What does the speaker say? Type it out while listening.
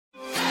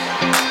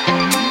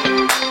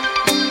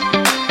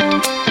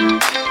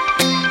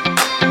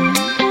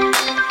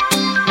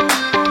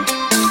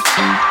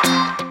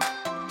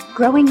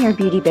Growing your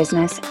beauty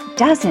business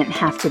doesn't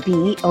have to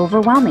be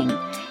overwhelming.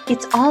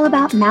 It's all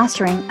about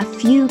mastering a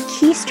few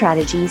key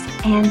strategies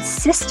and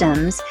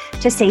systems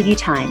to save you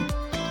time.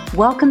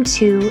 Welcome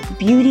to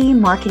Beauty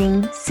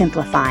Marketing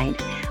Simplified,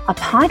 a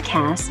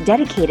podcast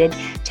dedicated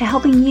to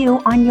helping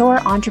you on your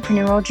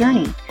entrepreneurial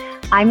journey.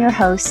 I'm your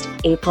host,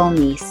 April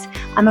Neese.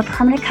 I'm a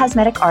permanent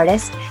cosmetic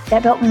artist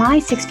that built my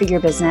six-figure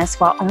business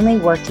while only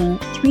working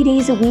 3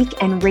 days a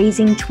week and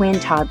raising twin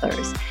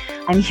toddlers.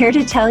 I'm here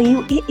to tell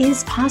you it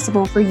is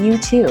possible for you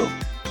too.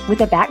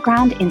 With a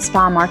background in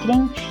spa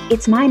marketing,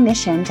 it's my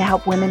mission to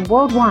help women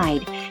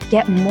worldwide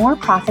get more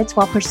profits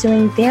while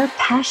pursuing their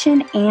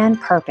passion and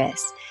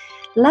purpose.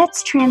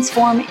 Let's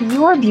transform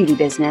your beauty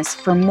business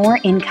for more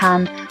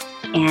income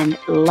and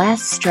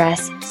less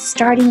stress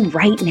starting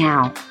right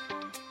now.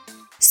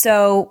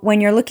 So when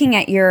you're looking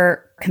at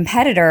your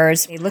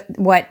competitors, they look at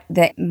what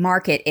the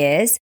market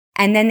is,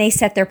 and then they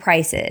set their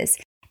prices.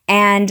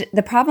 And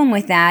the problem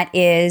with that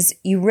is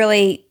you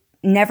really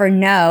never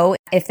know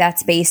if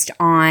that's based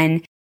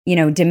on,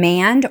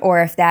 demand,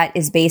 or if that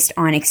is based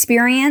on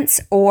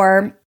experience,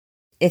 or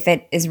if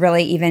it is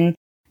really even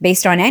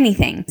based on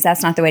anything.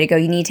 That's not the way to go.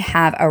 You need to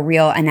have a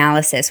real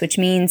analysis, which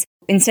means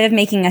instead of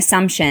making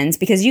assumptions,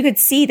 because you could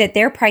see that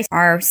their prices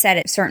are set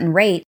at a certain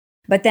rate,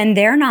 but then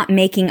they're not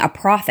making a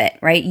profit,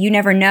 right? You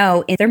never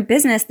know. In their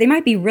business, they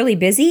might be really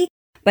busy,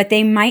 but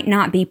they might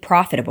not be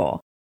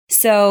profitable.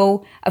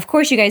 So, of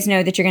course, you guys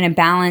know that you're going to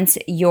balance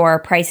your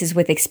prices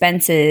with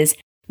expenses.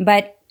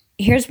 But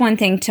here's one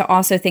thing to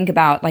also think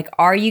about,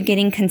 are you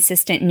getting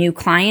consistent new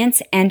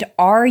clients, and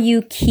are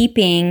you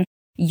keeping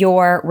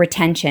your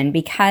retention?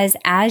 Because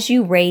as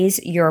you raise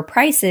your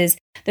prices,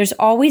 there's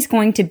always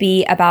going to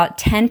be about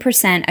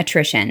 10%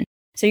 attrition.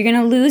 So you're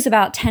going to lose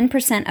about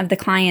 10% of the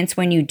clients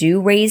when you do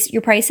raise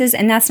your prices.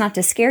 And that's not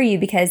to scare you,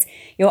 because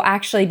you'll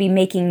actually be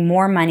making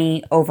more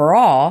money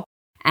overall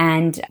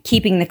and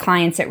keeping the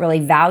clients that really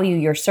value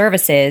your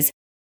services.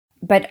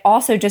 But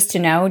also just to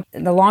know,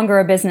 the longer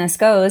a business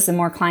goes, the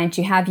more clients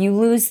you have, you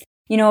lose,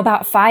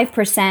 about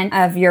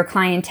 5% of your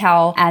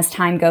clientele as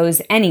time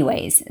goes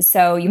anyways.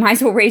 So you might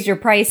as well raise your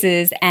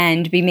prices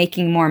and be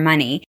making more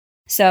money.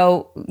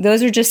 So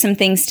those are just some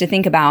things to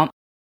think about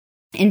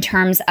in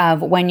terms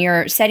of when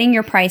you're setting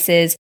your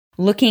prices,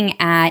 looking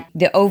at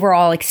the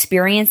overall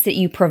experience that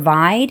you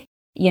provide.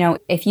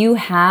 If you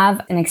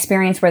have an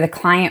experience where the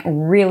client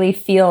really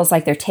feels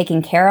like they're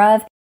taken care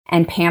of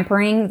and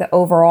pampering the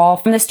overall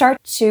from the start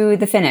to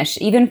the finish,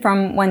 even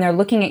from when they're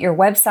looking at your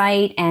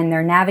website and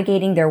they're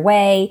navigating their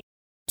way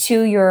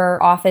to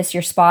your office,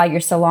 your spa,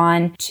 your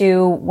salon,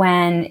 to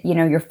when,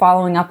 you're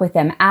following up with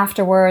them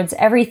afterwards,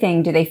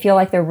 everything. Do they feel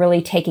like they're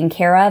really taken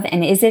care of?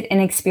 And is it an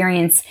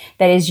experience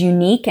that is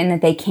unique and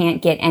that they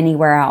can't get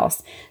anywhere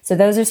else? So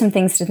those are some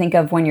things to think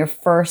of when you're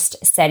first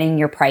setting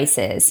your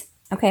prices.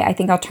 Okay, I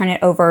think I'll turn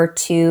it over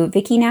to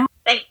Vicky now.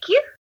 Thank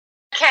you.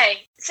 Okay,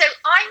 so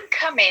I'm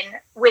coming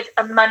with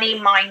a money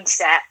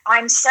mindset.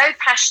 I'm so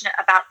passionate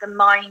about the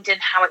mind and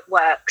how it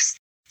works.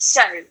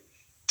 So,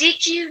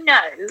 did you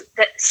know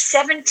that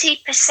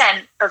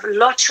 70% of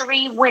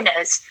lottery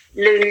winners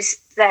lose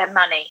their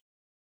money?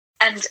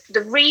 And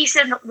the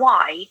reason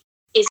why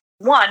is,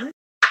 one,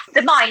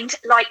 the mind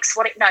likes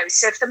what it knows.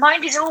 So if the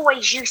mind is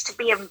always used to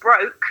being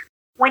broke,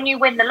 when you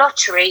win the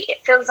lottery,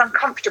 it feels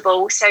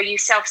uncomfortable, so you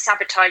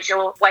self-sabotage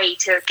your way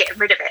to getting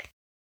rid of it.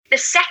 The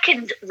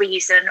second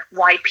reason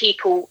why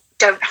people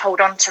don't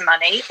hold on to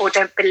money or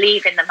don't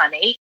believe in the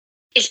money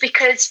is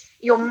because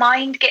your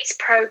mind gets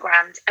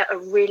programmed at a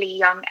really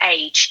young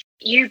age.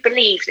 You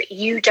believe that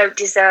you don't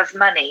deserve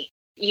money.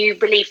 You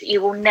believe that you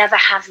will never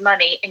have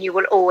money and you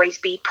will always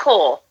be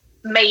poor,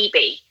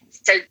 maybe.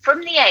 So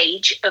from the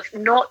age of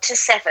 0 to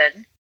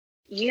 7,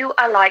 you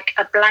are like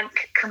a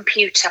blank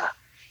computer.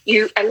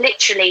 You are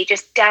literally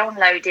just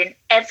downloading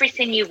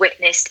everything you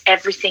witnessed,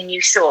 everything you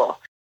saw.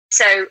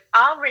 So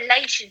our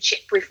relationship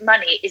with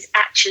money is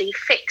actually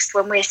fixed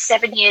when we're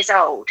 7 years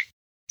old.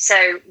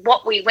 So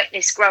what we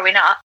witnessed growing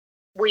up,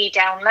 we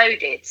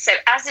downloaded. So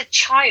as a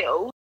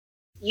child,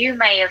 you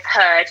may have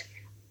heard,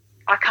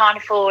 I can't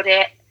afford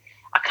it.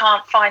 I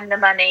can't find the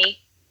money.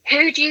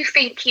 Who do you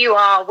think you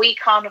are? We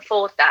can't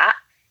afford that.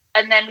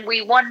 And then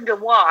we wonder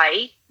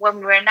why,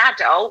 when we're an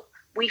adult,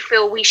 we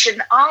feel we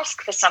shouldn't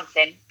ask for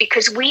something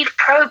because we've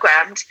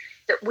programmed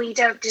that we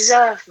don't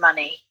deserve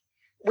money.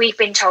 We've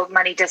been told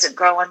money doesn't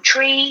grow on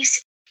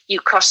trees. You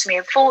cost me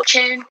a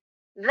fortune.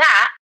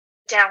 That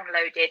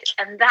downloaded,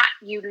 and that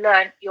you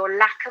learned your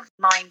lack of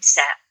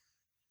mindset.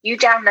 You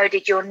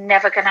downloaded you're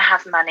never going to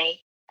have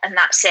money, and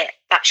that's it.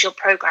 That's your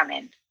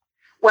programming.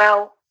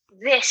 Well,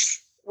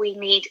 this we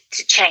need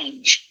to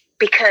change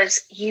because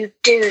you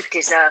do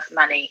deserve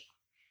money.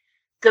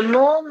 The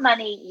more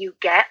money you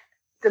get,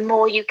 the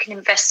more you can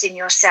invest in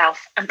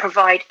yourself and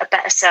provide a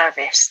better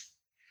service.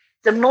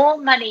 The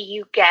more money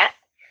you get,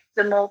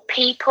 the more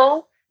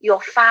people, your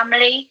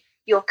family,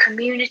 your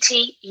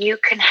community you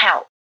can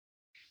help.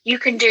 You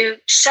can do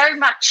so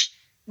much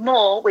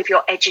more with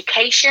your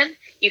education.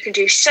 You can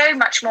do so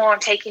much more on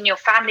taking your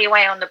family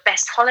away on the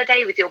best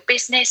holiday with your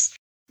business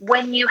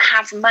when you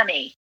have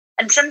money.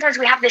 And sometimes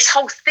we have this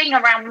whole thing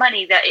around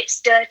money that it's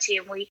dirty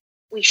and we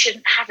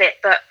shouldn't have it.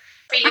 But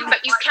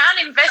you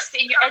can invest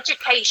in your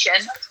education,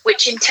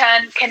 which in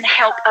turn can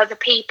help other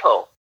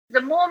people. The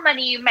more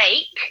money you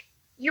make,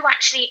 you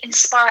actually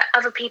inspire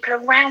other people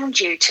around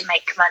you to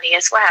make money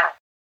as well.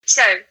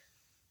 So,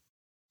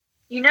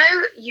 you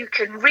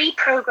can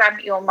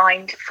reprogram your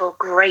mind for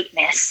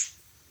greatness,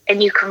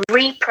 and you can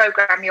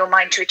reprogram your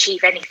mind to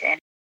achieve anything.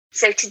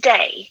 So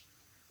today,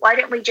 why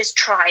don't we just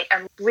try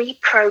and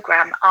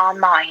reprogram our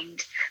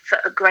mind for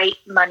a great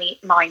money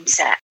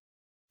mindset?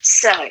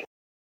 So,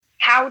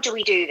 how do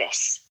we do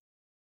this?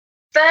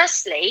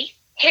 Firstly,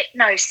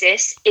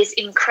 hypnosis is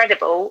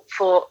incredible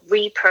for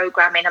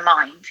reprogramming a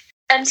mind.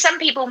 And some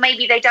people,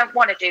 maybe they don't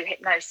want to do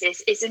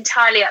hypnosis. It's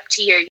entirely up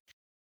to you.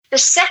 The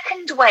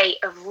second way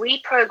of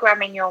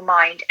reprogramming your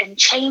mind and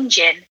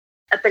changing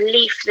a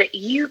belief that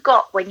you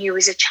got when you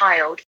was a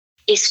child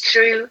is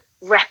through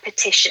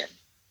repetition.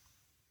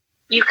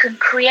 You can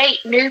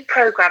create new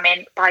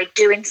programming by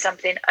doing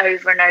something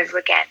over and over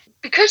again.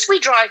 Because we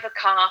drive a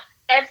car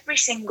every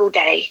single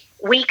day,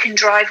 we can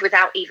drive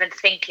without even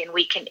thinking.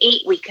 We can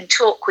eat, we can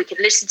talk, we can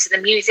listen to the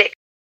music.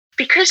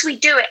 Because we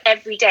do it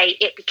every day,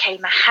 it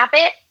became a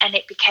habit and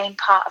it became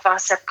part of our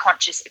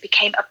subconscious. It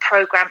became a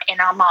program in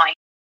our mind,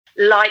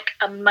 like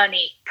a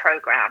money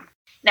program.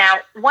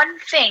 Now, one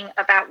thing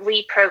about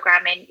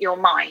reprogramming your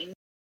mind,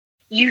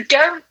 you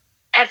don't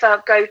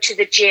ever go to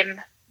the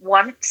gym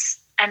once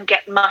and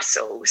get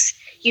muscles.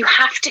 You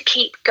have to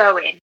keep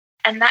going.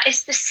 And that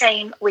is the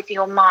same with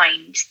your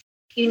mind.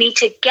 You need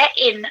to get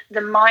in the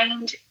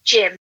mind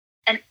gym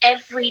and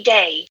every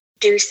day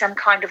do some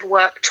kind of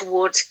work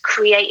towards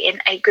creating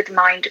a good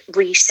mind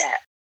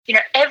reset.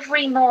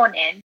 Every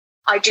morning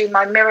I do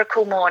my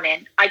miracle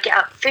morning. I get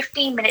up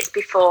 15 minutes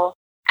before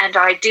and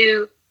I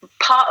do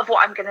part of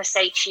what I'm going to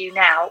say to you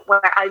now, where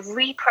I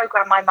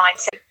reprogram my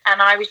mindset.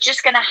 And I was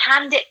just going to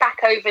hand it back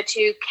over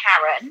to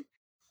Karen.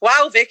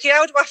 Wow, Vicky,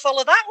 how do I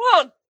follow that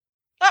one?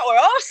 That were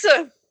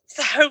awesome.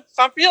 So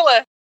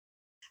fabulous.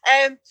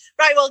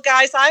 Right, well,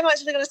 guys, I'm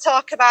actually going to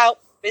talk about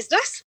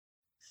business.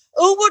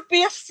 Who would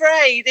be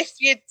afraid if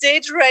you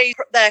did raise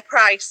their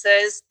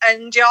prices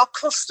and your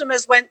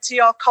customers went to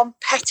your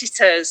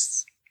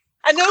competitors?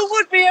 And who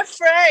would be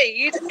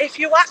afraid if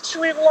you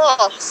actually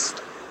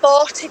lost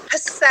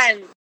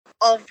 40%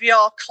 of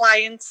your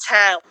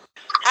clientele?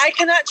 I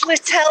can actually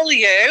tell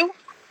you,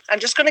 I'm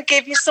just going to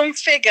give you some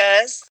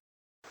figures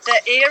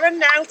that here and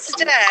now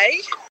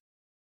today,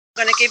 I'm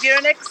going to give you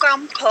an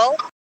example.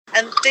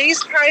 And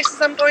these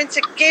prices I'm going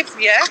to give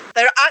you,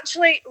 they're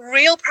actually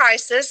real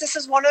prices. This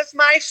is one of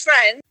my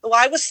friends who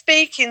I was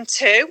speaking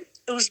to,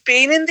 who's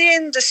been in the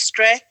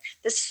industry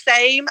the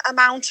same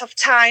amount of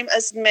time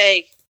as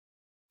me.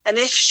 And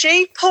if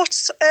she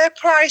puts her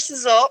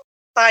prices up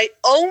by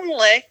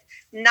only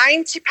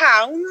 £90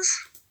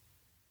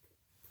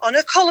 on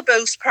a Colour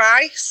Boost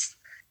price,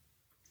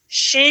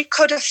 she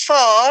could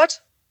afford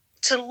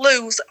to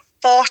lose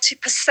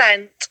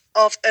 40%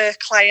 of her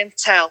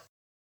clientele.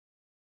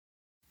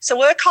 So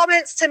her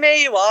comments to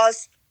me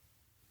was,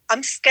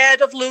 I'm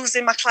scared of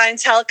losing my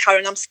clientele,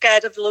 Karen. I'm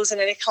scared of losing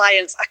any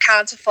clients. I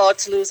can't afford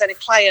to lose any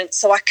clients,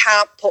 so I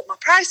can't put my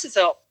prices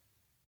up.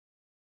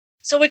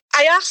 So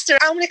I asked her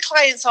how many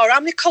clients or how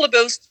many Colour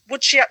Boosts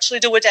would she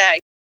actually do a day.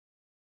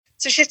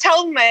 So she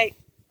told me,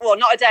 well,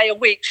 not a day, a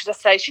week, should I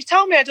say. She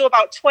told me I do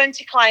about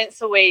 20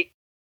 clients a week.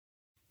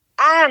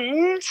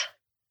 And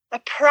the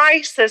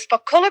prices for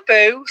Colour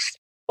Boost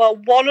were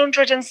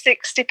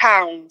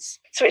 £160.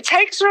 So it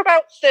takes her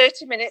about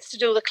 30 minutes to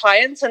do the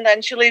client, and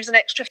then she leaves an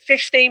extra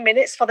 15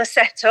 minutes for the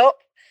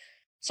setup.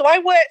 So I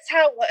worked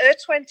out that her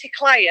 20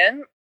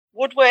 client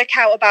would work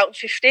out about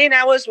 15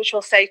 hours, which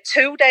will say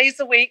 2 days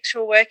a week she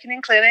was working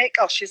in clinic,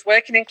 or she's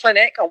working in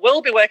clinic, or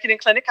will be working in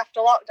clinic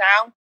after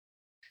lockdown.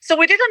 So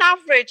we did an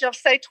average of,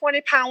 say,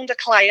 £20 a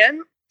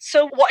client.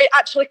 So what it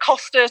actually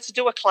cost her to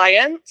do a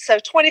client. So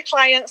 20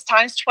 clients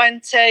times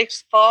 20,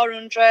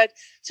 400.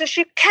 So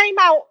she came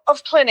out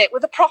of clinic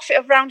with a profit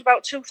of around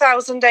about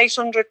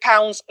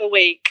 £2,800 a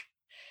week.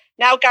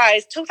 Now,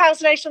 guys,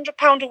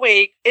 £2,800 a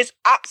week is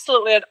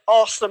absolutely an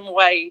awesome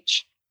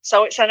wage.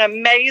 So it's an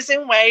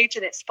amazing wage,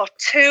 and it's for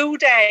 2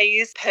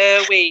 days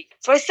per week.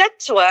 So I said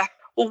to her,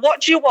 well,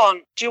 what do you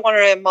want? Do you want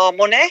to earn more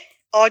money,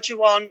 or do you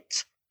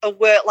want a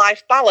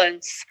work-life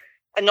balance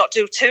and not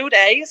do 2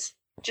 days?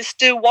 Just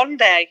do 1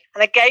 day.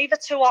 And I gave her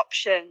two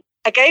options.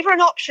 I gave her an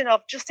option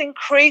of just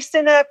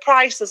increasing her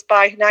prices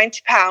by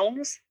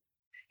 £90.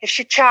 If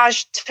she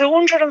charged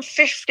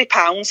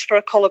 £250 for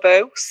a Colour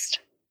Boost,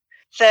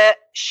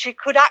 that she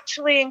could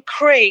actually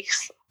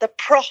increase the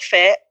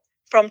profit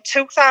from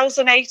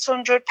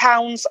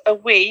 £2,800 a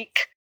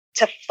week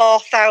to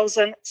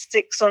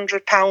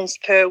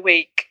 £4,600 per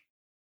week.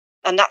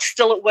 And that's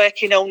still at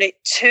working only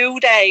 2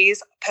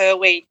 days per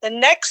week. The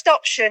next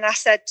option I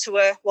said to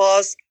her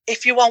was,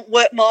 if you want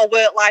more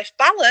work-life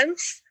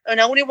balance and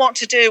only want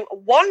to do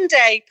 1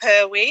 day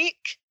per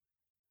week,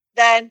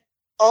 then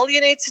all you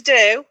need to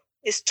do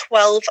is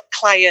 12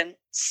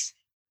 clients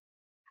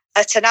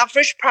at an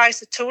average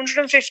price of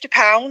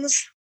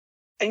 £250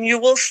 and you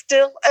will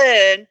still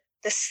earn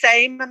the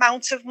same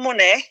amount of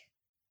money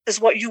as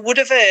what you would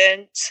have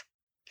earned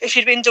if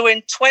you'd been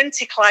doing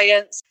 20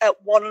 clients at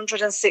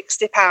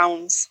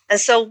 £160. And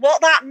so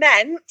what that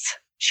meant,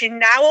 she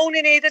now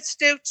only needed to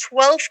do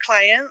 12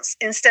 clients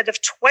instead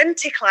of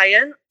 20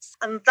 clients.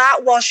 And that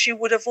was, she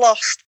would have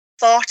lost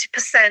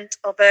 40%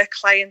 of her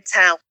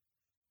clientele.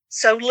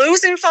 So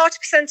losing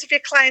 40% of your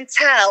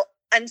clientele,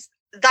 and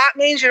that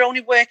means you're only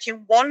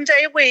working 1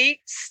 day a week,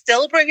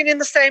 still bringing in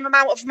the same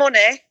amount of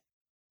money,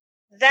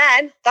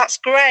 then that's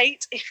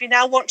great. If you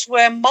now want to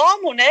earn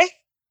more money,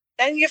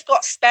 then you've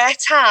got spare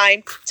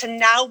time to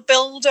now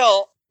build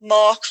up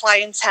more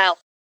clientele.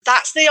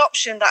 That's the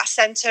option that I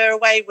sent her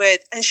away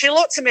with. And she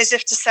looked at me as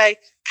if to say,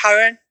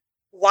 Karen,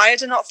 why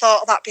had I not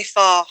thought of that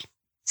before?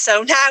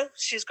 So now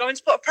she's going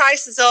to put her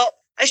prices up,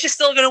 and she's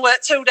still going to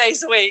work 2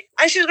 days a week.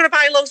 And she's going to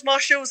buy loads more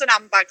shoes and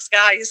handbags,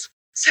 guys.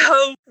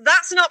 So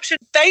that's an option.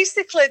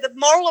 Basically, the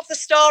moral of the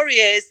story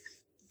is,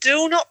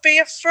 do not be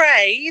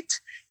afraid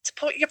to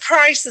put your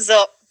prices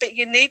up, but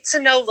you need to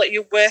know that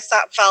you're worth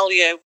that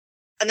value.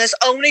 And there's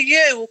only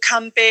you who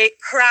can be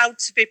proud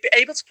to be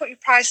able to put your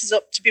prices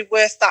up to be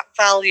worth that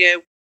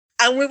value.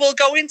 And we will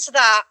go into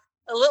that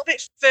a little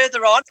bit further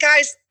on.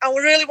 Guys, I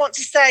really want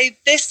to say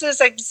this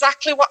is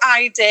exactly what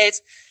I did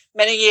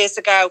many years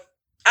ago.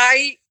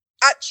 I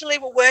actually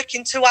were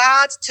working too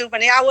hard, too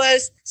many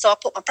hours. So I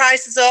put my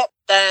prices up,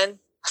 then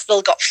I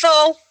still got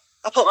full.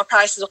 I put my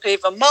prices up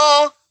even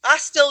more. I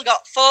still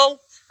got full,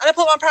 and I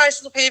put my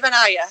prices up even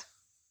higher.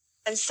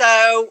 And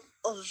so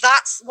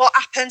that's what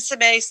happened to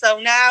me. So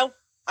now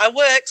I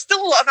work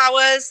still a lot of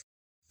hours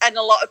and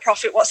a lot of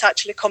profit what's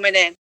actually coming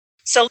in.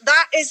 So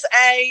that's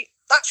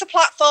a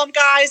platform,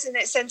 guys, and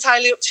it's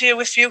entirely up to you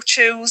if you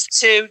choose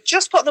to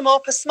just put them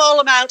up a small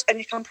amount and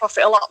you can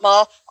profit a lot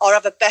more or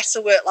have a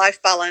better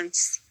work-life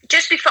balance.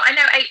 Just before, I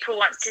know April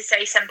wants to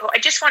say something, I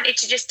just wanted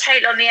to just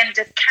tail on the end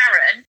of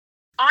Karen.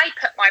 I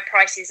put my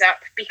prices up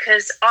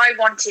because I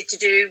wanted to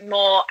do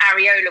more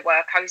areola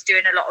work. I was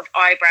doing a lot of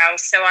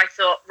eyebrows. So I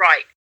thought,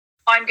 right,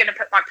 I'm going to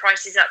put my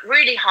prices up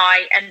really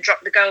high and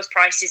drop the girls'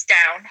 prices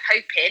down,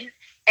 hoping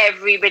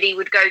everybody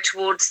would go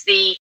towards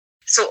the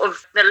sort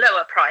of the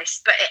lower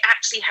price. But it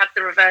actually had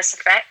the reverse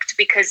effect,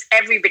 because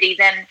everybody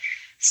then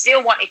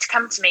still wanted to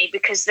come to me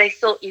because they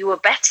thought you were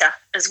better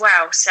as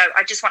well. So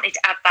I just wanted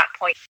to add that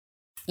point.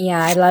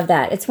 Yeah, I love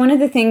that. It's one of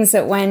the things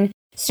that when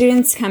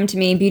students come to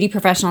me, beauty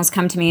professionals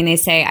come to me and they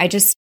say, I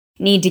just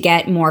need to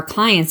get more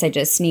clients. I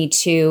just need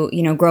to,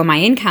 grow my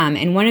income.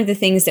 And one of the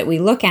things that we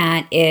look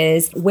at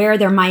is where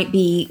there might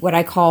be what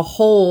I call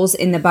holes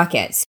in the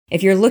buckets.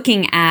 If you're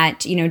looking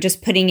at,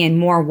 just putting in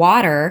more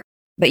water,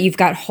 but you've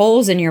got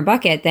holes in your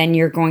bucket, then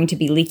you're going to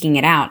be leaking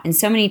it out. And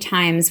so many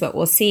times what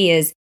we'll see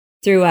is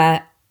through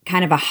a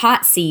kind of a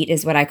hot seat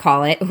is what I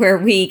call it, where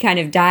we kind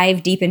of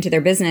dive deep into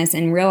their business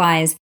and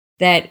realize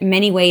that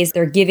many ways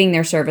they're giving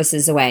their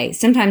services away,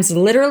 sometimes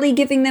literally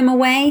giving them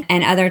away,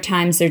 and other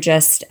times they're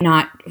just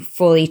not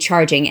fully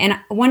charging. And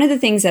one of the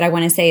things that I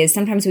want to say is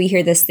sometimes we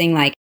hear this thing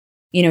like,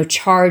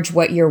 charge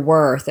what you're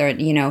worth, or,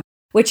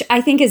 which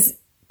I think is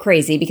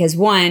crazy because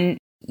one,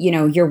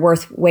 you're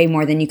worth way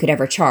more than you could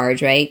ever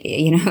charge, right?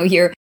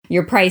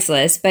 You're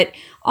priceless, but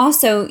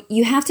also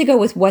you have to go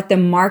with what the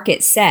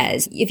market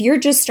says. If you're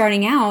just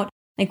starting out,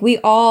 like we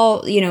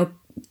all,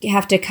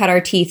 have to cut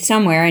our teeth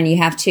somewhere, and you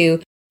have to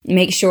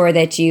make sure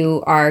that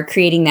you are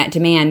creating that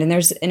demand. And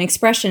there's an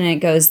expression and it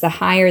goes, the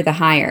higher, the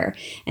higher.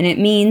 And it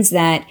means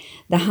that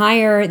the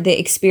higher the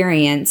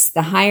experience,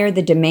 the higher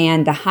the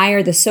demand, the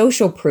higher the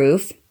social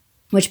proof,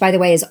 which by the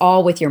way is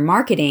all with your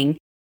marketing,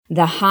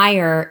 the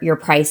higher your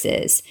price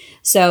is.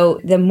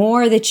 So the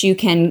more that you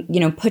can,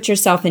 put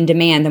yourself in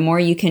demand, the more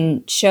you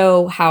can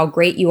show how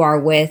great you are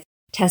with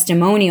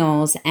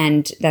testimonials,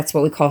 and that's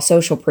what we call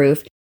social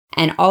proof,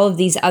 and all of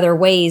these other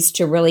ways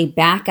to really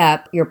back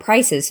up your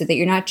prices so that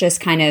you're not just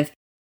kind of,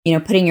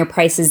 putting your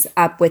prices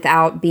up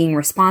without being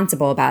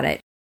responsible about it.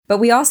 But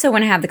we also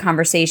want to have the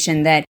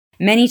conversation that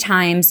many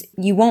times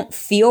you won't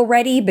feel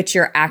ready, but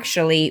you're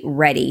actually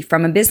ready.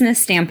 From a business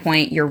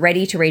standpoint, you're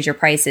ready to raise your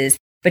prices,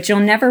 but you'll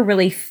never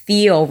really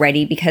feel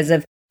ready because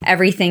of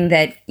everything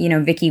that,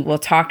 Vicki will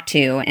talk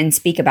to and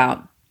speak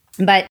about.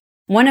 But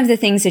one of the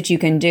things that you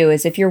can do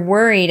is if you're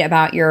worried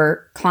about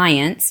your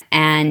clients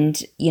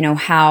and,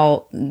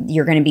 how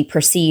you're going to be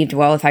perceived,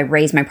 well, if I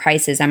raise my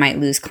prices, I might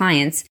lose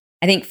clients.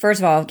 I think,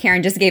 first of all,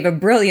 Karen just gave a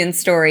brilliant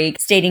story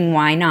stating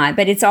why not.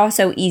 But it's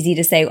also easy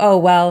to say, oh,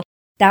 well,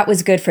 that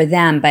was good for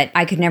them, but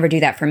I could never do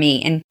that for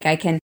me. And I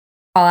can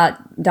call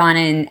out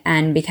Donna,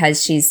 and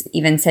because she's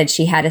even said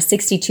she had a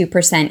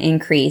 62%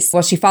 increase.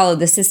 Well, she followed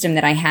the system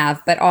that I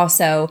have, but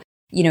also,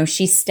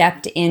 she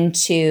stepped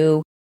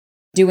into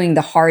doing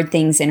the hard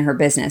things in her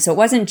business. So it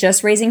wasn't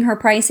just raising her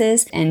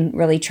prices and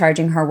really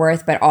charging her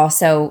worth, but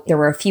also there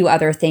were a few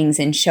other things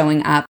in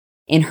showing up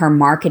in her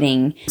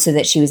marketing so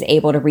that she was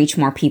able to reach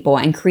more people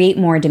and create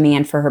more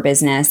demand for her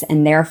business,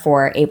 and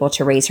therefore able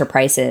to raise her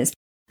prices.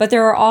 But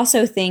there are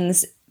also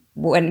things,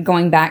 when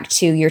going back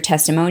to your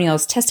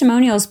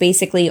testimonials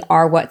basically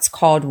are what's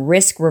called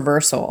risk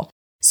reversal.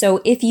 So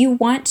if you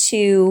want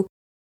to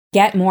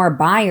get more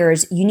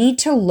buyers, you need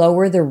to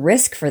lower the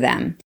risk for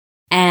them.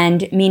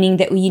 And meaning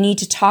that you need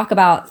to talk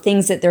about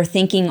things that they're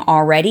thinking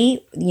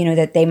already,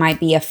 that they might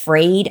be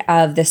afraid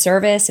of the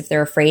service, if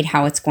they're afraid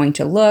how it's going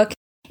to look,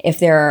 if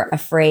they're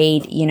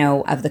afraid,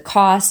 of the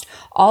cost,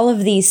 all of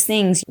these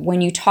things. When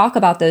you talk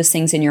about those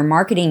things in your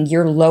marketing,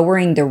 you're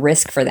lowering the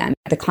risk for them.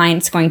 The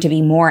client's going to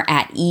be more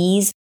at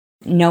ease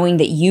knowing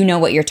that you know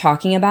what you're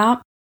talking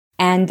about.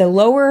 And the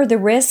lower the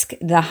risk,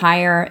 the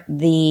higher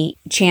the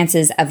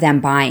chances of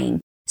them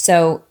buying.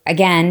 So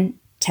again,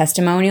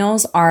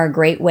 testimonials are a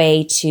great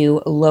way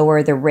to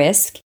lower the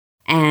risk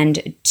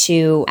and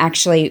to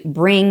actually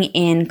bring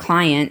in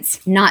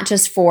clients, not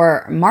just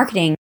for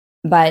marketing,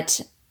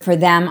 but for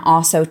them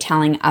also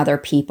telling other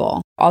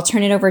people. I'll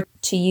turn it over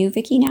to you,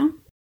 Vicki, now.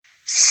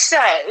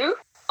 So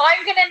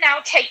I'm going to now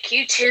take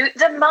you to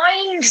the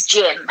mind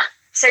gym.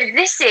 So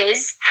this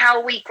is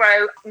how we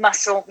grow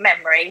muscle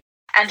memory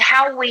and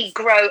how we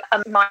grow a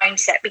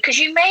mindset, because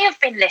you may have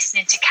been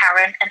listening to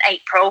Karen and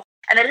April,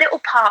 and a little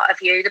part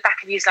of you, the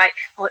back of you is like,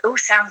 oh, it all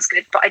sounds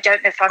good, but I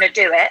don't know if I'm going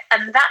to do it.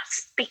 And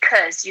that's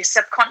because your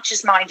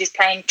subconscious mind is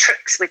playing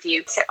tricks with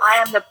you. So I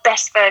am the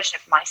best version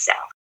of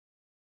myself.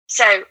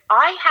 So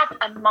I have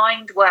a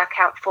mind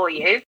workout for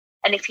you.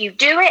 And if you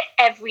do it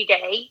every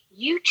day,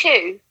 you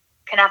too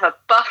can have a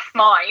buff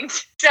mind.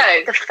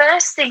 So the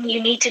first thing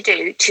you need to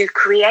do to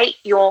create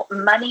your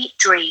money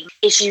dream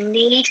is you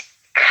need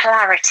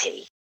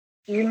clarity.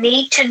 You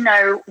need to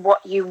know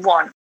what you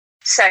want.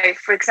 So,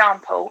 for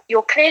example,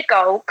 your clear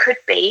goal could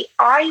be,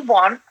 I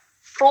want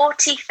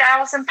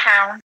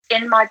 £40,000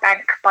 in my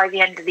bank by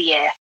the end of the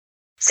year.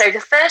 So the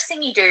first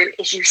thing you do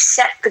is you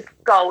set the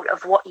goal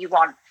of what you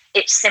want.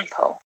 It's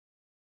simple.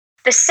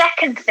 The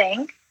second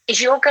thing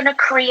is you're going to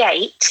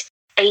create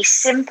a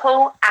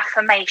simple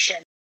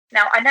affirmation.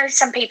 Now, I know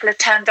some people are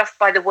turned off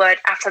by the word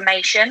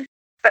affirmation,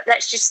 but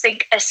let's just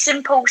think a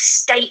simple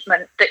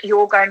statement that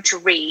you're going to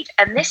read.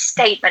 And this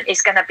statement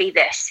is going to be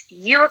this.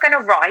 You are going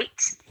to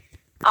write,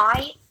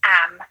 I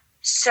am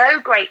so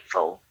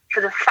grateful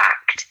for the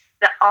fact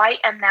that I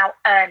am now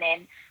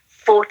earning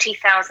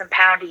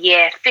 £40,000 a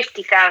year,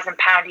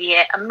 £50,000 a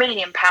year, £1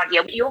 million a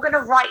year. You're going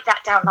to write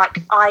that down like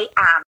I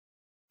am.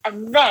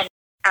 And then,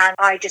 and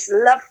I just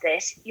love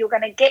this, you're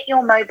going to get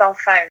your mobile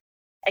phone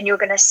and you're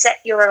going to set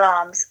your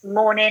alarms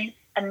morning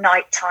and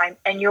night time.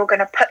 And you're going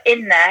to put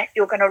in there,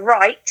 you're going to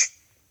write,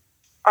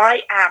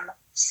 I am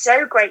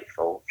so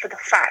grateful for the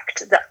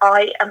fact that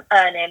I am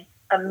earning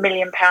 £1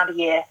 million a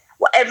year.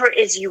 Whatever it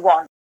is you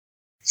want.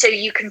 So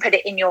you can put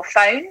it in your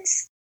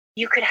phones.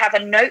 You could have a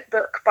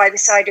notebook by the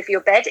side of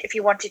your bed if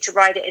you wanted to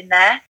write it in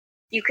there.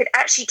 You could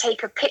actually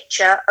take a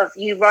picture of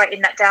you writing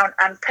that down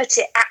and put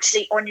it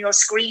actually on your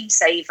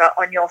screensaver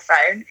on your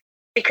phone,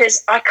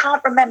 because I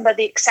can't remember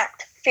the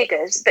exact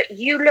figures, but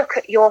you look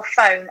at your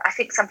phone, I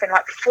think something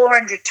like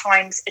 400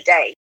 times a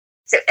day.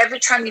 So every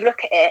time you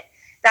look at it,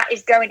 that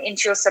is going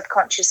into your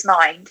subconscious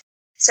mind.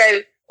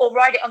 So, or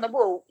write it on the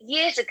wall.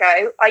 Years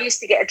ago, I used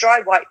to get a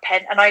dry white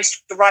pen and I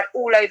used to write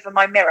all over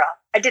my mirror.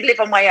 I did live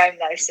on my own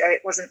though, so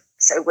it wasn't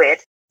so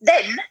weird.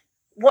 Then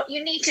what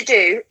you need to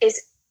do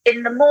is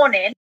in the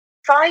morning,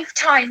 5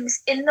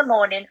 times in the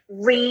morning,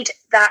 read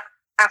that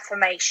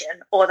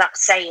affirmation or that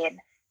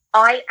saying.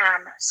 I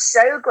am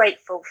so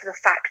grateful for the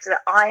fact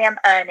that I am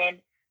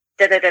earning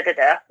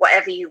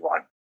whatever you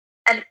want.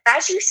 And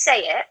as you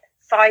say it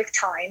 5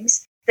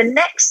 times, the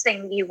next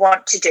thing you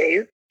want to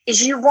do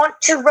is you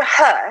want to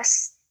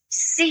rehearse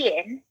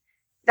seeing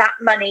that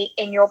money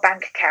in your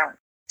bank account.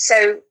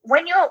 So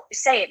when you're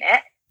saying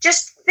it,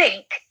 just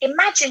think,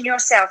 imagine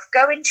yourself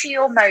going to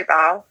your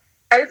mobile,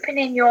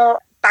 opening your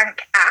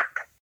bank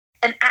app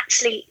and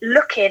actually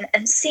looking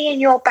and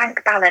seeing your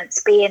bank balance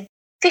being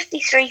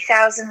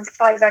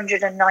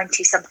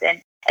 53,590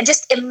 something. And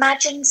just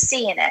imagine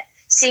seeing it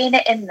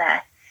in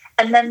there.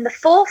 And then the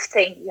fourth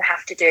thing you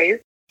have to do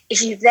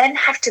is you then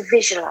have to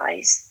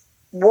visualize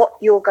what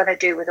you're going to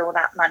do with all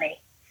that money.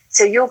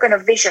 So you're going to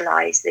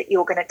visualize that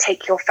you're going to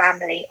take your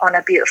family on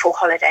a beautiful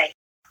holiday,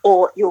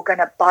 or you're going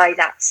to buy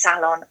that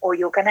salon, or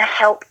you're going to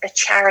help a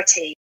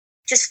charity.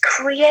 Just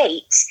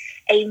create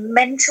a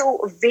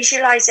mental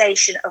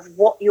visualization of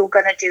what you're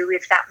going to do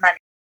with that money.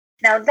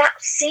 Now, that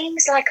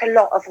seems like a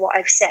lot of what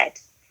I've said,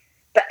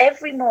 but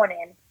every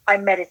morning I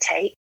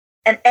meditate,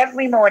 and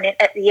every morning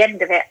at the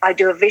end of it, I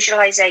do a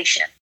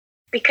visualization.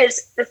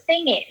 Because the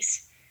thing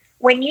is,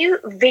 when you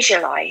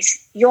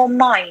visualize, your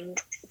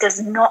mind does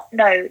not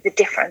know the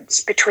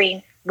difference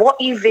between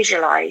what you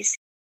visualize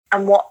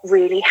and what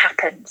really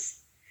happens.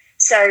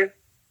 So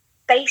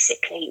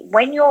basically,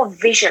 when you're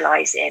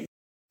visualizing,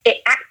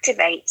 it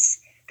activates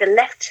the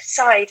left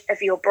side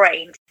of your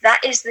brain.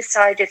 That is the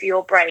side of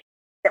your brain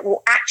that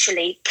will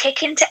actually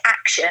kick into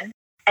action,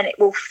 and it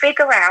will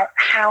figure out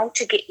how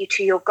to get you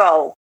to your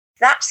goal.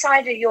 That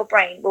side of your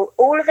brain will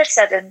all of a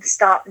sudden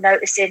start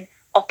noticing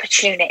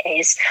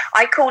opportunities.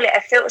 I call it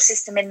a filter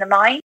system in the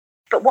mind.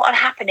 But what will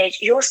happen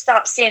is you'll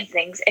start seeing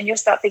things and you'll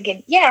start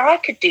thinking, yeah, I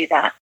could do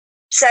that.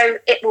 So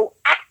it will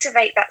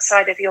activate that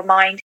side of your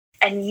mind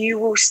and you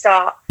will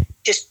start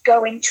just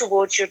going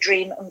towards your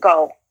dream and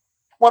goal.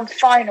 One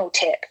final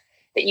tip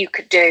that you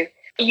could do.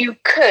 You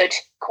could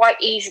quite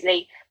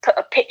easily put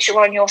a picture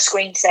on your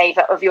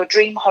screensaver of your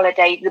dream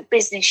holiday, the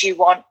business you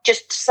want,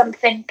 just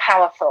something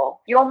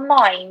powerful. Your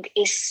mind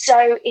is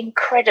so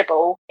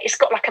incredible. It's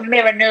got like a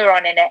mirror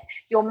neuron in it.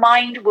 Your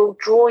mind will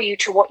draw you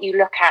to what you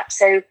look at.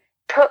 So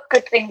put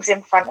good things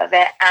in front of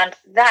it. And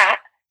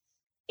that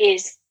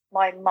is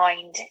my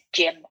mind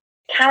gym.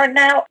 Karen,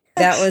 now.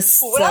 That was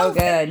so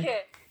good.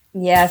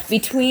 Yes,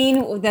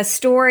 between the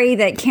story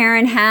that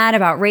Karen had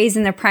about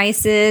raising the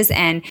prices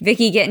and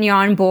Vicky getting you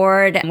on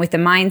board with the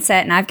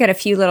mindset, and I've got a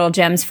few little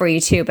gems for you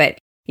too, but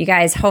you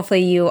guys, hopefully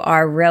you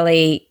are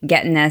really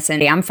getting this,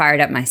 and I'm fired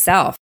up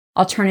myself.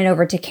 I'll turn it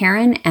over to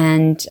Karen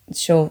and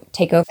she'll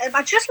take over.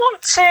 I just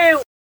want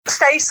to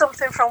say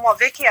something from what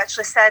Vicky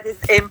actually said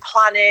in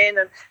planning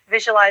and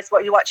visualize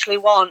what you actually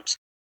want.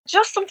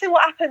 Just something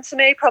what happened to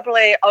me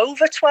probably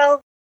over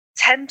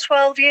 10,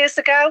 12 years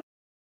ago,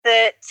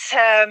 that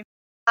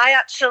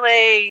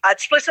I'd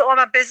split up with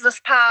my business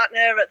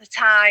partner at the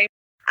time,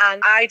 and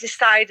I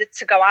decided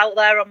to go out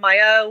there on my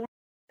own.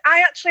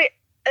 I actually,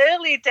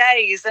 early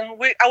days, and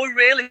I was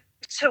really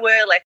too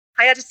early,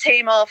 I had a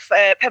team of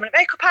permanent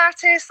makeup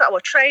artists that were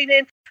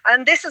training,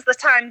 and this is the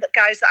time that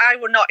guys that I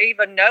were not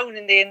even known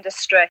in the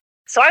industry.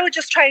 So I would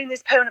just train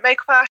these permanent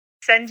makeup artists,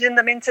 sending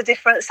them into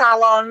different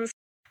salons,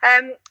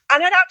 and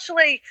I'd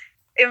actually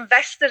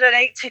invested an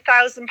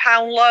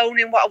 £80,000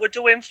 loan in what I was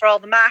doing for all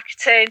the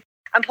marketing,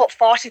 and put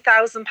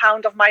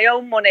 £40,000 of my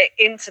own money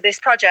into this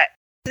project.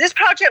 This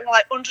project was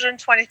like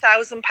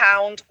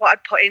 £120,000 what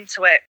I'd put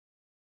into it.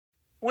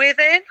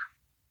 Within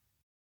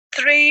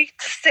 3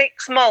 to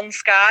 6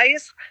 months,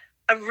 guys,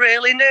 I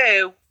really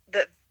knew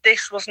that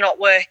this was not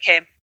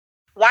working.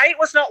 Why it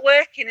was not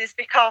working is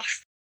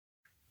because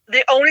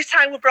the only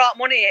time we brought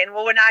money in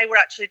was when I were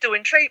actually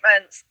doing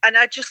treatments. And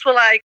I just were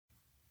like,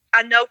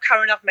 I know,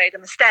 Karen, I've made a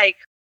mistake.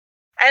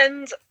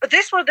 And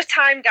this was the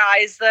time,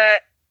 guys,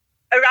 that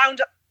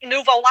around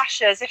Nouveau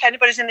Lashes, if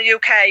anybody's in the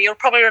UK, you'll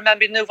probably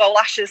remember Nouveau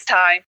Lashes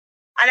time.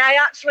 And I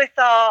actually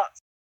thought,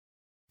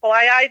 well,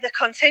 I either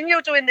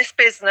continue doing this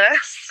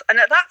business, and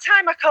at that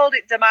time I called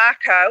it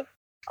DeMarco, or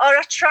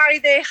I try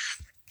this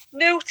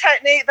new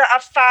technique that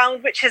I've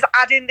found, which is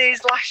adding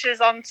these lashes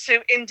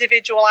onto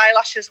individual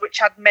eyelashes, which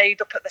I'd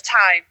made up at the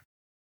time.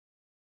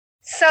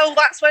 So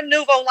that's when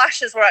Nouveau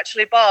Lashes were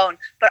actually born.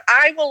 But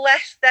I was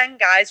left then,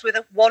 guys, with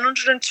a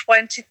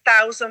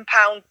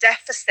 £120,000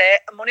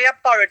 deficit, and money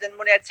I'd borrowed and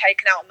money I'd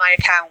taken out of my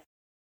account.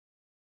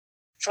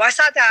 So I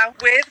sat down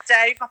with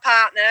Dave, my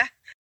partner,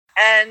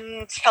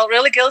 and felt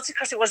really guilty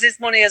because it was his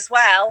money as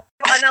well.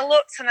 And I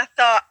looked and I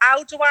thought,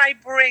 how do I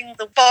bring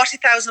the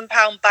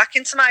 £40,000 back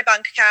into my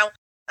bank account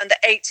and the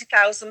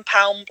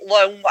 £80,000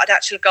 loan what I'd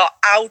actually got?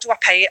 How do I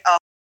pay it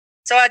off?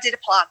 So I did a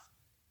plan.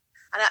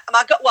 And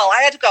I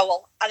had a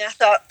goal, and I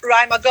thought,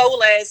 right, my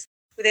goal is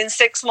within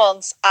 6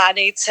 months, I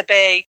need to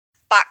be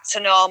back to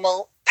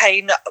normal,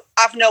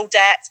 have no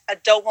debt. I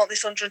don't want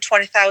this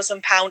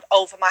 £120,000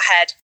 over my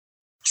head.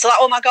 So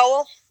that was my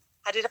goal.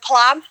 I did a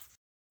plan.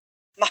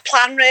 My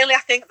plan really, I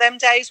think them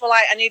days were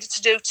like I needed to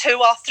do 2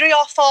 or 3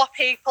 or 4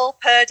 people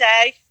per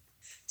day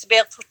to be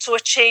able to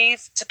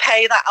achieve, to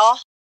pay that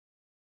off.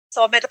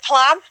 So I made a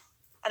plan,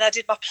 and I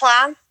did my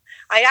plan.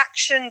 I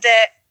actioned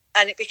it,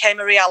 and it became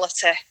a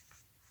reality.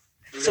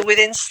 So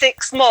within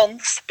 6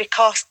 months,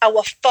 because I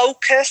was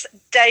focused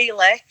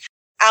daily,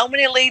 how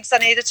many leads I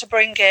needed to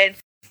bring in,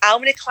 how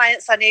many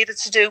clients I needed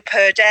to do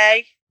per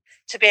day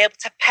to be able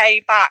to pay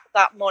back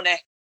that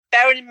money.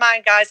 Bearing in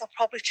mind, guys, I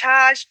probably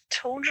charged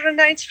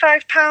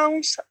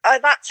 £295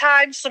 at that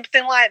time,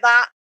 something like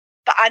that.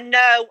 But I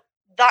know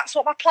that's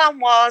what my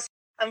plan was.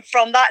 And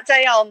from that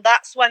day on,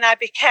 that's when I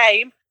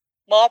became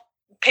more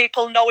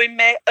people knowing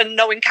me and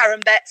knowing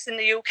Karen Betts in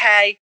the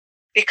UK,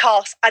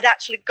 because I'd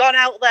actually gone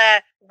out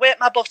there, worked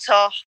my butt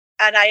off,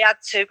 and I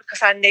had to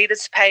because I needed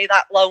to pay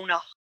that loan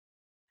off.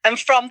 And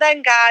from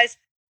then, guys,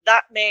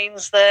 that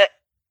means that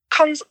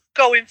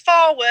going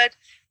forward,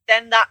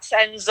 then that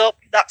ends up,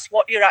 that's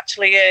what you're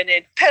actually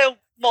earning per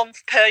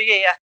month, per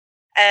year.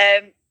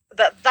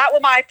 But that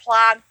was my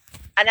plan,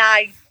 and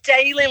I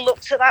daily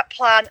looked at that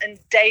plan and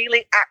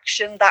daily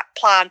actioned that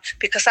plan,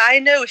 because I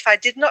knew if I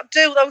did not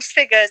do those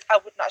figures, I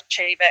would not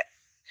achieve it.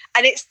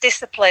 And it's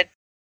discipline.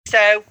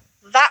 So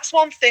that's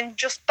one thing,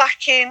 just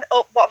backing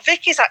up what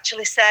Vicky's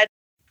actually said.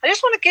 I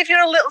just want to give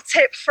you a little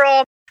tip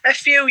from a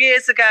few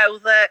years ago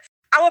that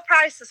our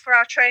prices for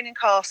our training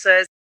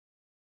courses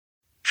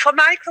for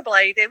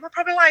microblading were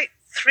probably like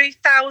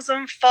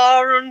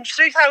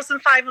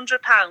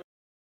 £3,500.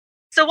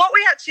 So what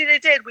we actually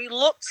did, we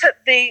looked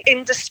at the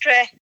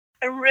industry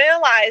and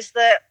realised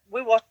that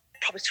we were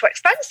probably too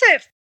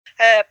expensive.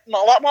 A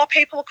lot more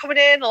people were coming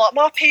in, a lot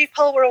more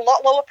people were a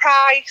lot lower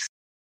price.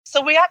 So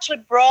we actually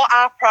brought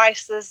our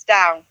prices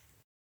down.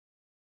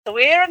 So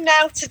here and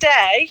now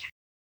today,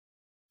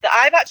 that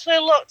I've actually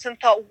looked and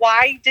thought,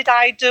 why did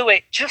I do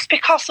it? Just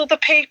because other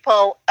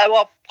people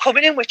are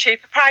coming in with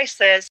cheaper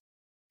prices.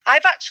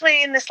 I've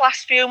actually, in this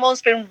last few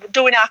months, been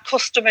doing our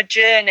customer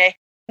journey.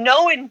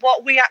 knowing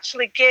what we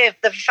actually give,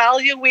 the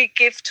value we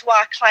give to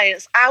our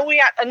clients,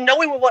 and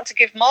knowing we want to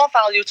give more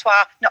value to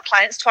our, not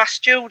clients, to our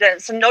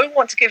students, and knowing we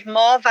want to give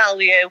more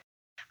value.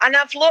 And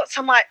I've looked,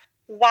 I'm like,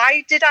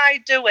 why did I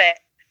do it?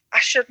 I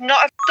should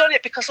not have done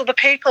it because other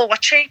people were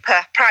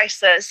cheaper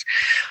prices.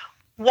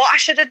 What I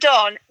should have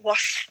done was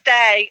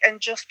stay and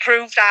just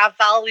proved our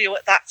value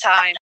at that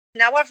time.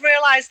 Now I've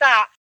realised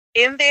that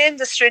in the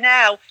industry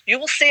now, you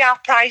will see our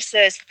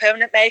prices for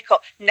permanent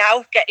makeup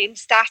now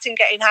starting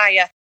getting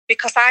higher,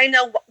 because I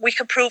know we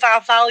can prove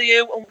our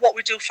value and what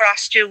we do for our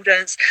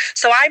students.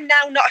 So I'm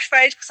now not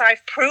afraid, because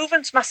I've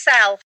proven to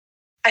myself,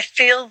 I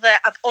feel that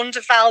I've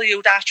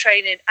undervalued our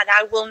training, and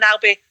I will now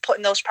be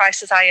putting those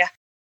prices higher.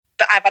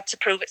 But I've had to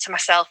prove it to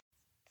myself.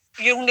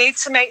 You need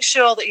to make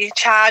sure that you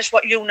charge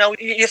what you know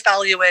your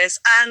value is,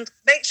 and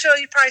make sure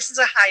your prices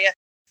are higher.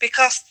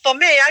 Because for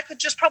me, I could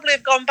just probably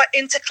have gone back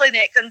into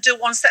clinic and do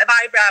one set of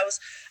eyebrows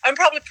and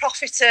probably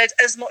profited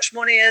as much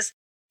money as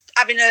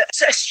having a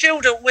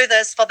student with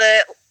us for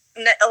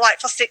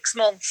 6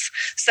 months.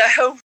 So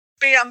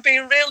I'm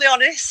being really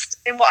honest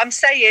in what I'm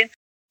saying.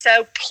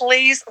 So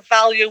please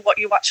value what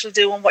you actually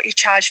do and what you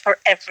charge for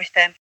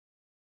everything.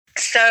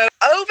 So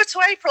over to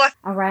April.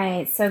 All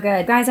right. So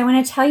good. Guys, I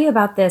want to tell you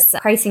about this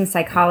pricing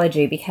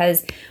psychology,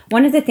 because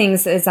one of the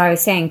things, as I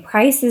was saying,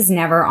 price is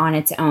never on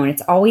its own.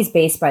 It's always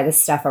based by the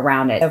stuff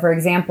around it. So for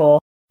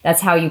example, that's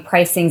how you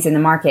price things in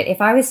the market.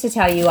 If I was to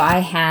tell you I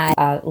had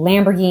a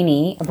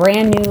Lamborghini, a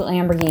brand new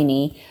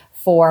Lamborghini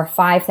for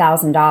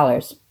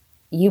 $5,000,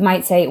 you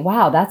might say,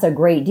 wow, that's a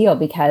great deal,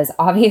 because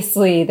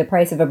obviously the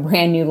price of a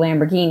brand new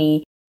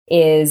Lamborghini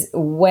is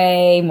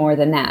way more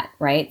than that,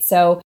 right?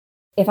 So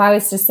if I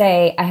was to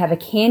say I have a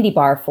candy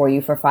bar for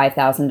you for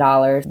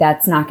 $5,000,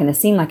 that's not going to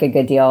seem like a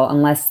good deal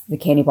unless the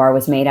candy bar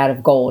was made out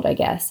of gold, I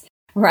guess.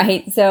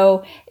 Right.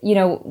 So,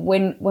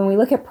 when we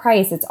look at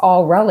price, it's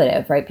all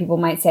relative, right? People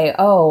might say,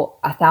 oh,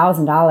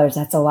 $1,000,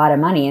 that's a lot of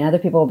money. And other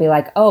people will be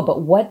like, oh,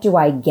 but what do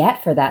I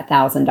get for that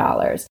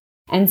 $1,000?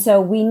 And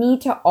so we need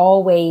to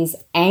always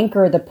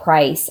anchor the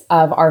price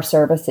of our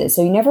services.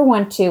 So you never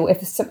want to,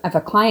 if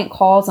a client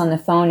calls on the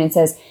phone and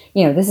says,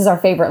 this is our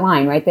favorite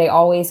line, right? They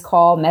always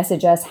call,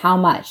 message us, how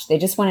much? They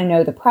just want to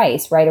know the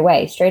price right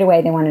away. Straight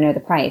away, they want to know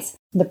the price.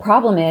 The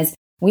problem is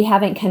we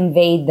haven't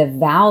conveyed the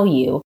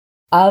value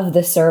of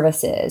the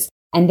services.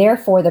 And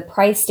therefore, the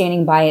price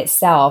standing by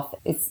itself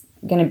is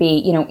going to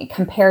be,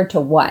 compared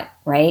to what,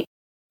 right?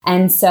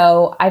 And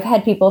so I've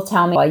had people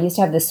tell me, I used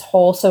to have this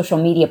whole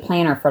social media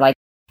planner for like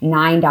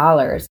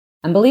 $9.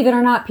 And believe it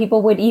or not,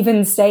 people would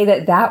even say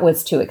that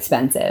was too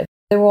expensive.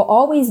 There will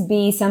always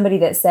be somebody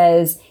that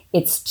says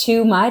it's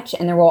too much,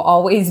 and there will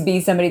always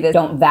be somebody that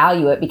don't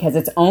value it because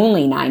it's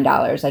only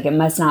 $9. Like, it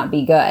must not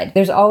be good.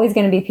 There's always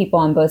going to be people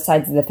on both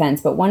sides of the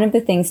fence. But one of the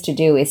things to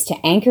do is to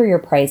anchor your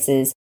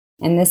prices.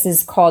 And this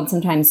is called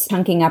sometimes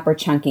chunking up or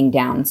chunking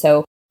down.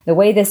 So the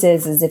way this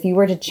is if you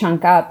were to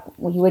chunk up,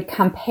 you would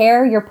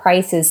compare your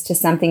prices to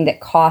something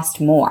that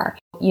cost more.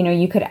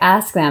 You could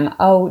ask them,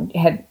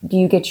 do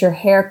you get your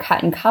hair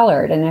cut and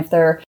colored? And if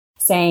they're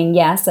saying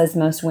yes, as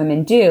most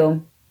women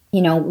do,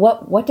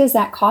 what does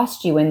that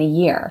cost you in the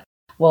year?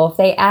 Well, if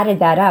they added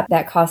that up,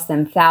 that cost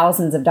them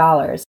thousands of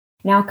dollars.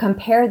 Now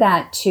compare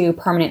that to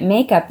permanent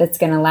makeup that's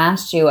going to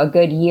last you a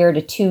good year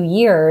to 2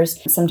 years,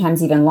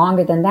 sometimes even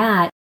longer than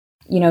that.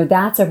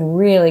 That's a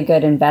really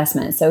good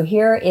investment. So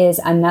here is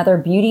another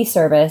beauty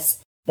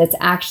service that's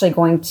actually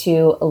going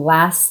to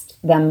last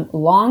them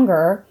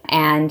longer,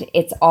 and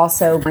it's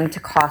also going to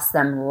cost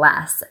them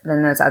less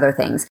than those other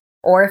things.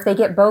 Or if they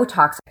get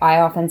Botox, I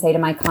often say to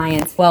my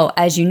clients, well,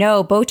 as you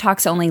know,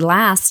 Botox only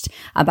lasts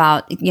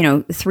about,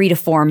 3 to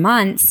 4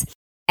 months.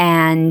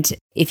 And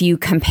if you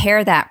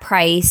compare that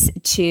price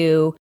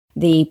to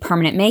the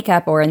permanent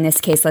makeup, or in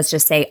this case, let's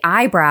just say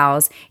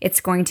eyebrows,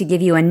 it's going to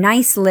give you a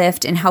nice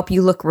lift and help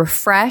you look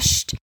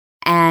refreshed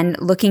and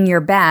looking your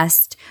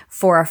best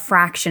for a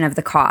fraction of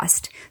the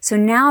cost. So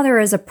now there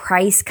is a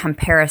price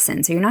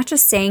comparison. So you're not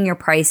just saying your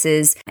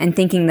prices and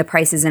thinking the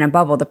price is in a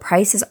bubble. The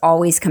price is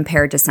always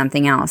compared to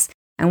something else.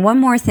 And one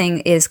more thing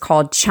is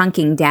called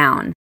chunking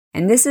down.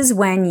 And this is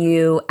when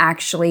you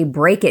actually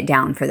break it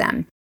down for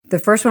them. The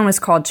first one was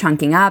called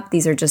chunking up.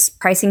 These are just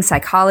pricing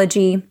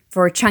psychology.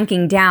 For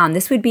chunking down,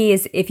 this would be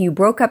as if you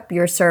broke up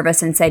your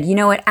service and said,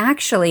 it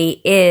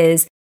actually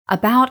is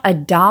about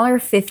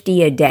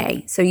 $1.50 a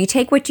day. So you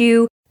take what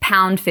you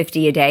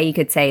 £1.50 a day, you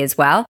could say as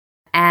well.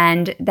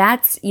 And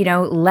that's,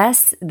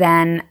 less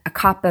than a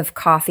cup of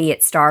coffee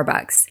at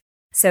Starbucks.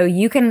 So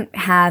you can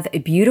have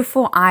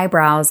beautiful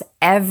eyebrows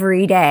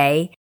every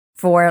day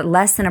for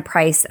less than a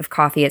price of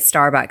coffee at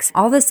Starbucks.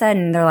 All of a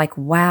sudden, they're like,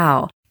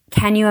 wow,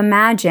 can you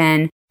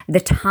imagine the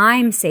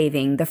time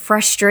saving, the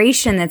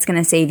frustration that's going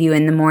to save you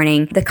in the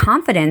morning, the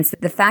confidence,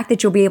 the fact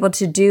that you'll be able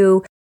to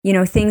do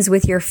things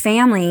with your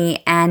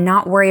family and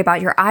not worry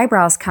about your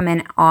eyebrows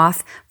coming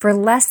off for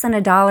less than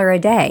 $1 a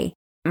day.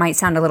 It might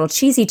sound a little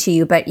cheesy to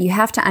you, but you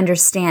have to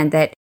understand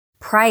that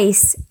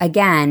price,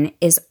 again,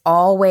 is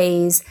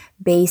always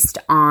based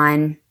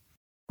on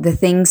the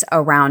things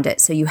around it.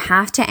 So you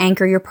have to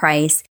anchor your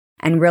price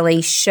and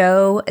really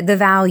show the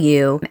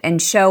value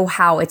and show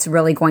how it's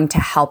really going to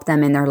help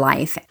them in their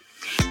life.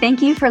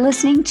 Thank you for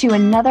listening to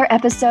another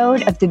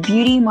episode of the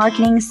Beauty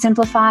Marketing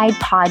Simplified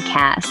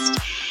podcast.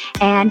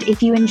 And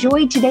if you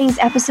enjoyed today's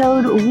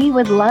episode, we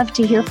would love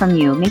to hear from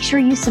you. Make sure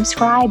you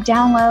subscribe,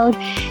 download,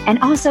 and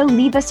also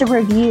leave us a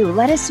review.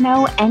 Let us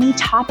know any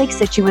topics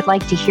that you would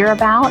like to hear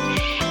about,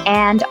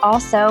 and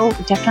also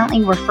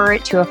definitely refer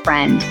it to a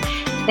friend.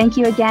 Thank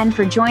you again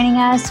for joining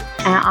us.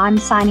 I'm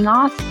signing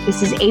off.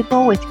 This is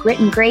April with Grit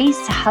and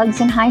Grace,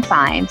 hugs and high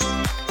fives.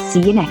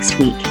 See you next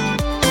week.